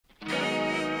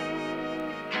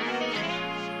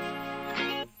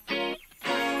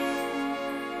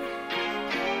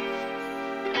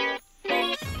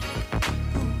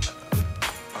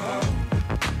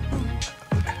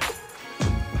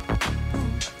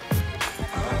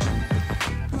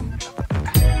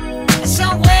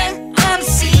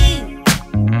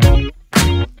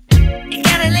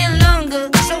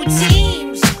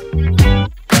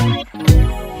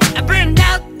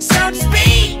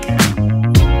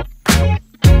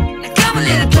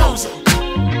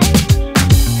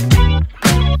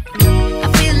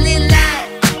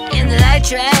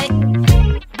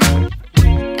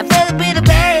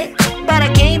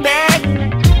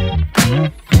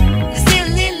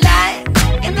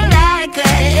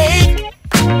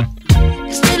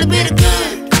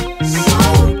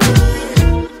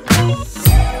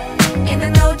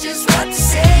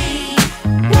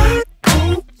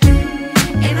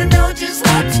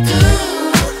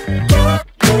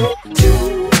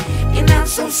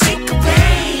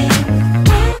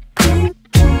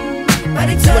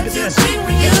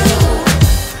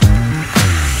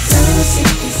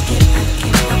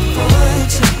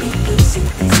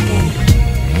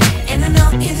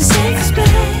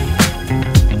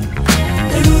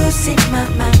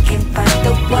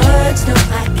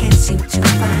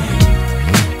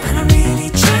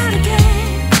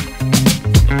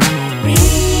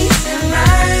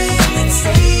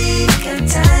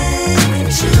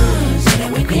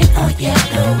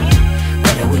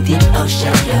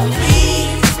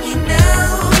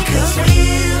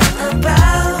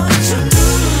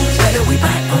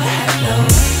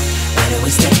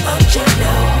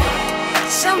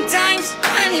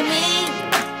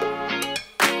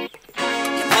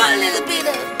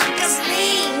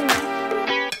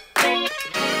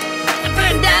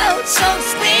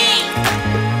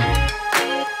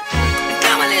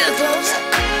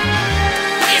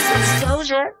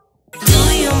pleasure.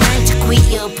 Do you mind to quit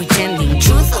your pretending?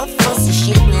 Truth or false, the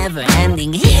shit never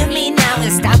ending. Hear me now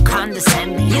and stop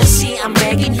condescending. You see I'm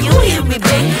begging, you hear me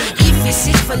begging. If you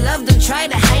seek for love, don't try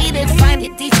to hide it. Find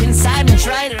it deep inside and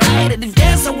try to hide it. If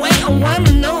there's a way, I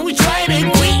wanna know we tried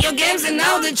it. Quit your games and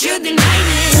now that you denied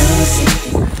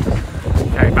it.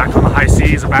 Okay, back on the high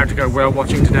seas, about to go whale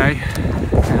watching today.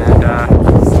 And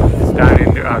down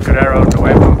in Guerrero,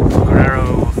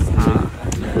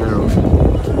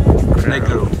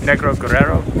 Negro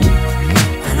Guerrero.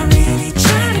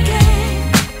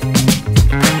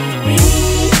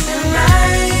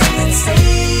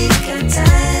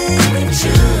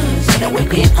 Whether we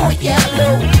dip or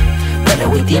yellow, whether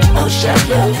we dip or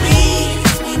shallow,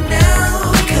 please me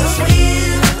now, cause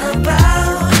we're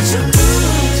about to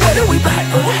lose. Whether we bite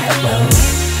or hello,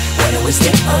 whether we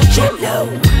stick or jello,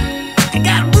 I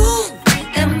gotta move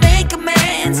and make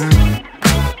amends,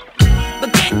 but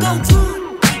can't go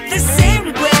through the same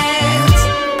regrets.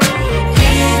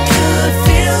 It could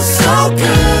feel so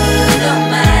good on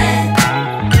mine.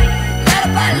 Not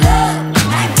about love.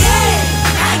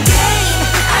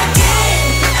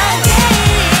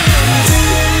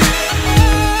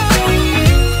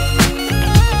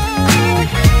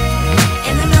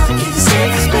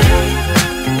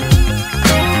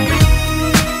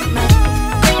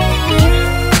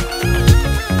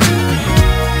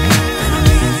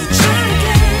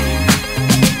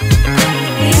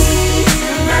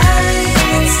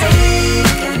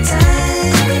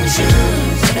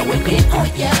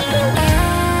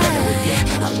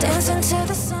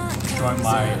 Enjoying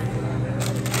my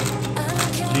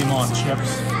lemon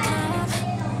chips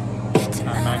and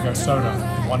mango soda.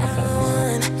 Wonderful.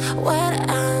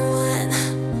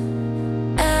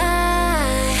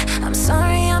 I'm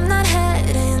sorry I'm not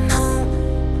heading home.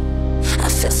 I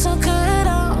feel so good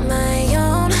on my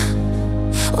own.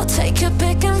 We'll take a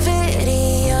pic and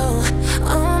video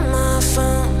on my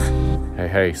phone.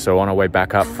 Hey, so on our way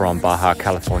back up from Baja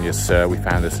California, sir, we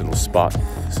found this little spot,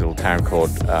 this little town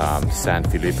called San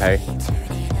Felipe.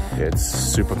 It's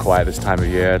super quiet this time of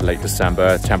year, late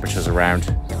December, temperatures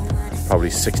around probably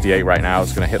 68 right now.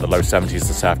 It's gonna hit the low 70s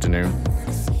this afternoon.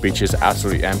 Beach is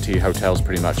absolutely empty, hotels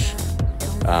pretty much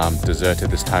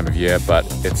deserted this time of year, but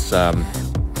it's,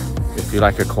 if you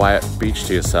like a quiet beach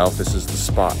to yourself, this is the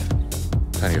spot.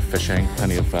 Plenty of fishing,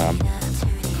 plenty of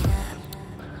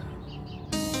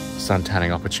sun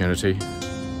tanning opportunity,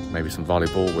 maybe some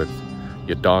volleyball with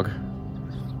your dog.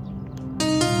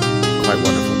 Quite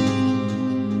wonderful.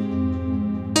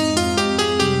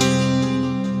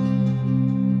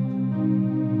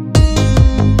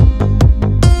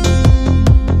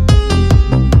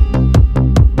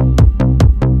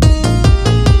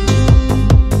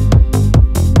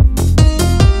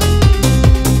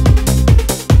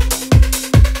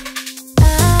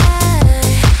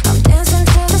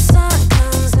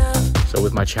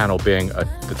 My channel being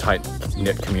the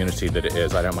tight-knit community that it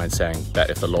is, I don't mind saying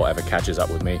that if the law ever catches up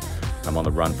with me, I'm on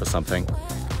the run for something.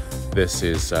 This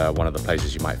is one of the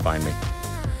places you might find me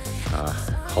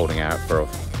holding out for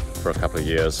a couple of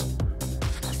years.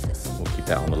 We'll keep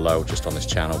that on the low just on this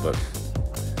channel, but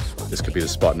this could be the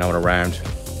spot. No one around,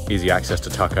 easy access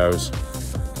to tacos,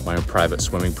 my own private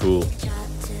swimming pool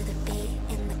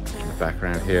in the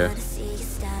background here,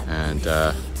 and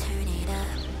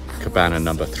cabana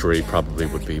number 3 probably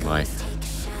would be my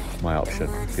option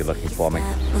if you're looking for me.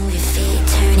 Move your feet,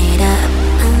 turn it up.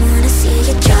 I wanna see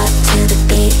you drop to the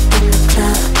beat in the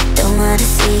club. Don't wanna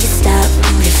see you stop.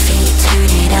 Move your feet, turn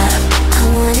it up.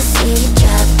 I wanna see you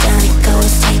drop. Down it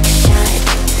goes, take a shot.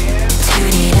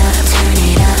 Turn it up, turn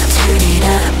it up, turn it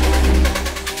up.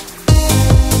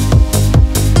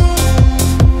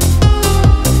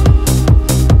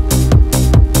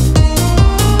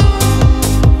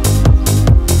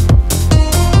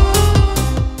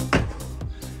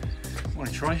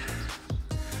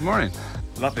 Good morning.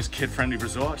 Love this kid-friendly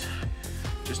resort.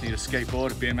 Just need a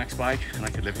skateboard, a BMX bike, and I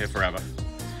could live here forever.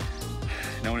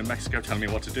 No one in Mexico telling me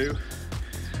what to do.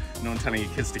 No one telling your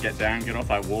kids to get down, get off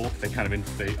that wall. They kind of,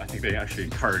 I think they actually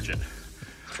encourage it.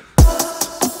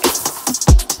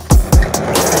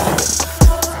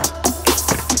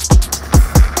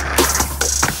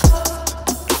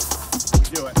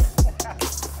 Do it.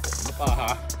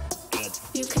 Baja. Good.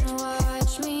 You can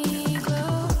watch me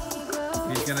grow.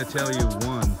 He's gonna tell you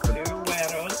one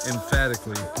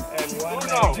emphatically. And one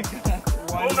Mexican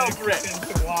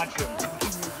to watch him.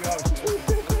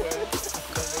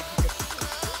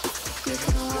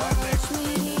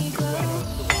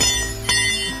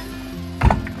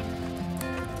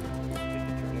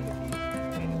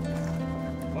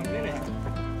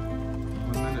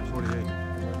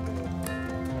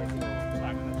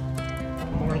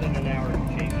 than an hour to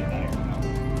change the tire.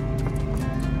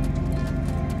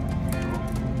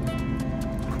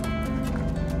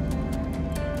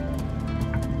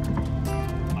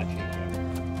 Much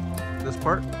easier. This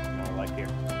part? No, like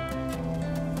here.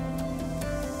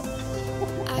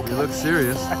 You look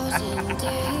serious.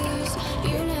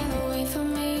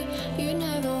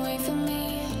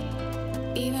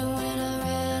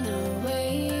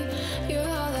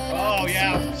 Oh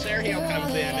yeah, Sergio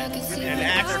comes in and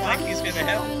acts like he's gonna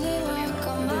help.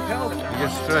 You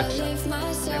get stretched.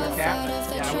 Center cap?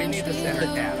 Yeah, we need the center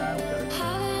cap.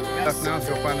 Tough now to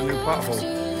go find a new pothole.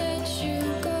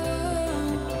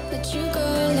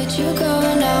 Let you go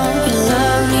now. You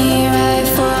love me right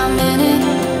for a minute,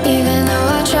 even though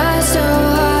I try so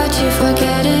hard to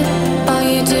forget it. All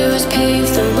you do is pave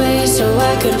the way so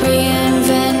I could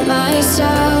reinvent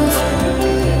myself.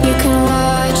 You can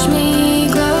watch me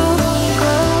glow.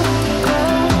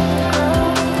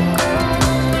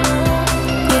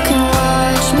 You can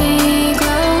watch me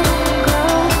glow.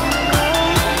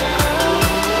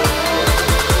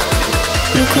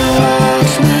 You can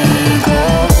watch me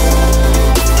glow.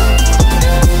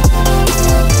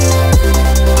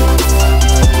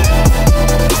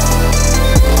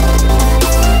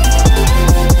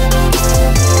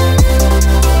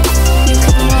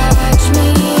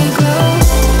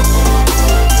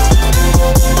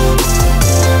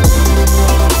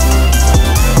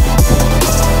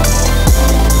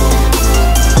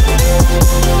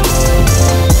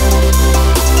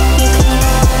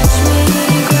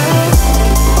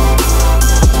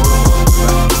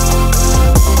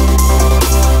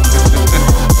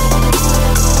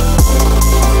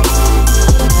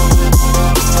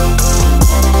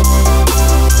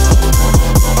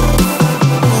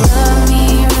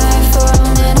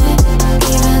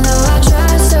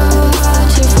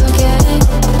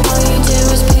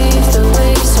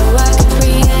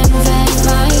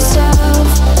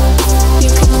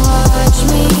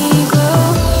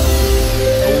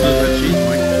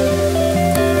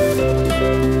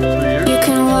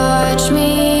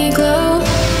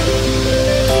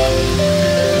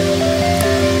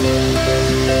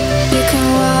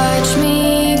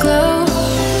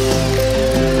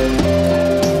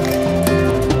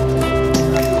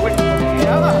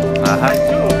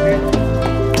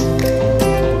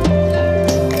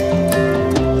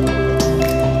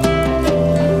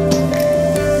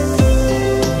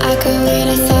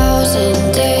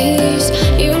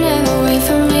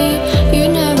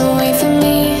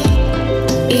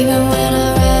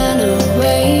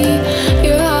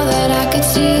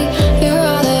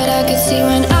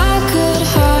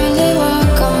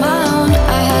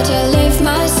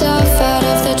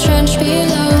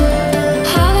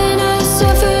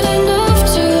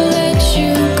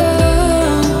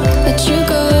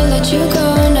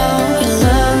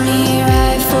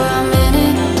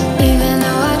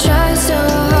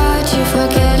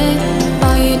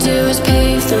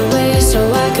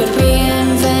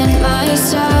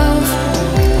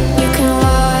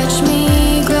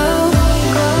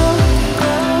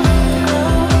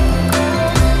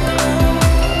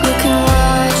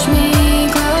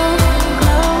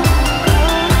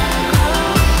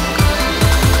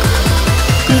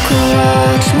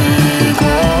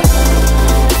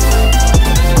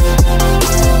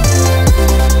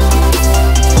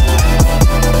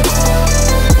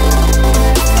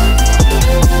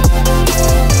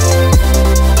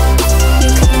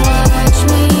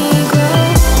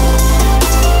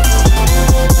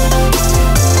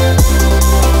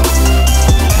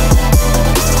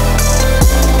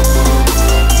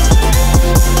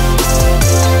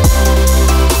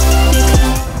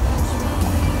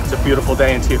 Beautiful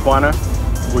day in Tijuana.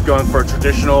 We're going for a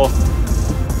traditional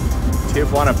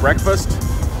Tijuana breakfast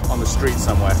on the street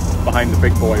somewhere behind the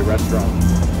Big Boy restaurant.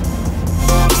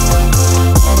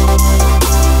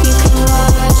 You can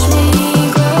watch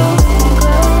me grow.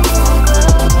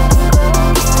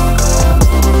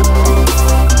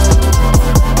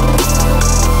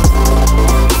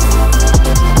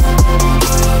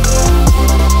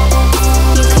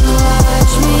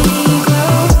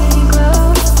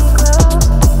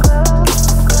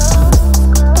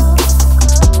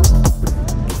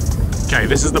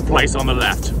 This is the place on the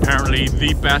left. Apparently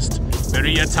the best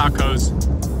birria tacos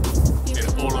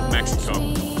in all of Mexico.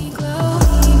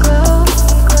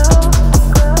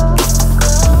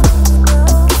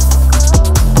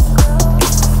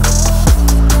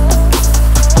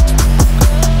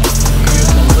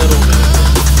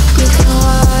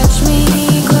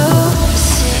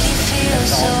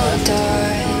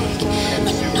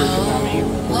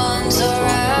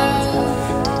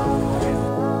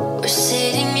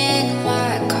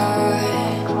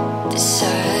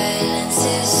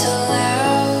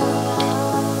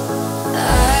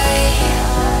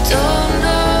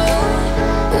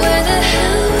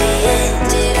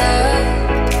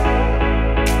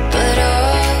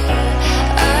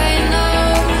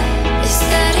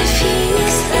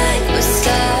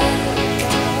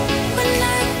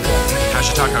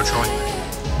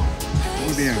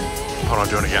 on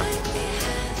doing it again.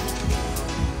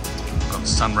 Got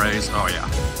sun rays, oh yeah.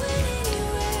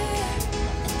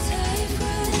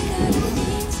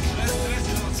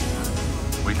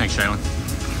 What do you think, Shaylin?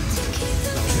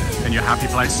 In your happy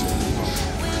place?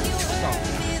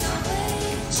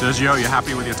 Sergio, you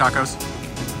happy with your tacos?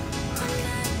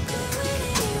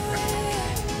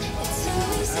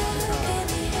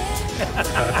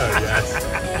 Yes,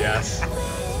 yes.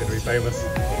 It's gonna be famous.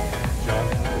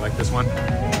 John, you like this one?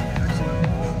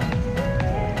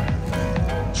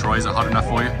 Troy, is it hot enough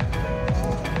for you?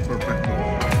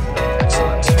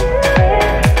 Excellent.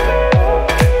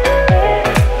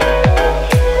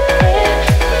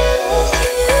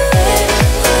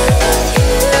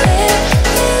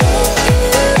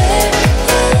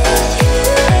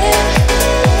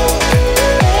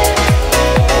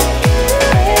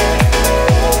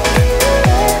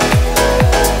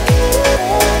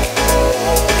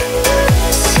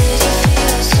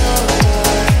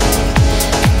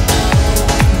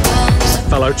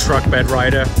 Fellow truck bed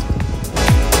rider.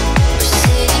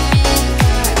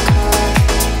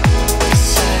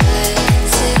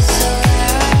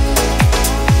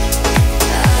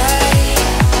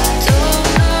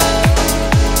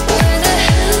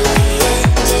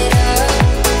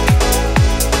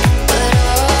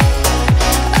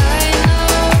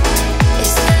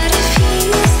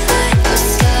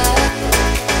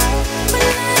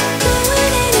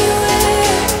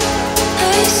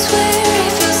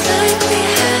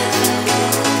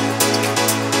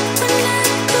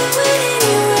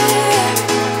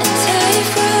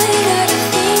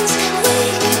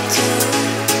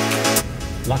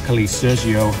 Luckily,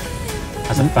 Sergio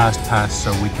has a fast pass,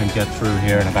 so we can get through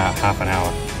here in about half an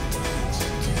hour.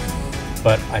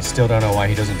 But I still don't know why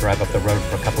he doesn't drive up the road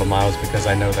for a couple of miles, because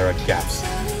I know there are gaps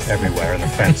everywhere in the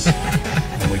fence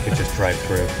and we could just drive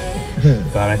through.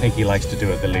 But I think he likes to do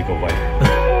it the legal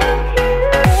way.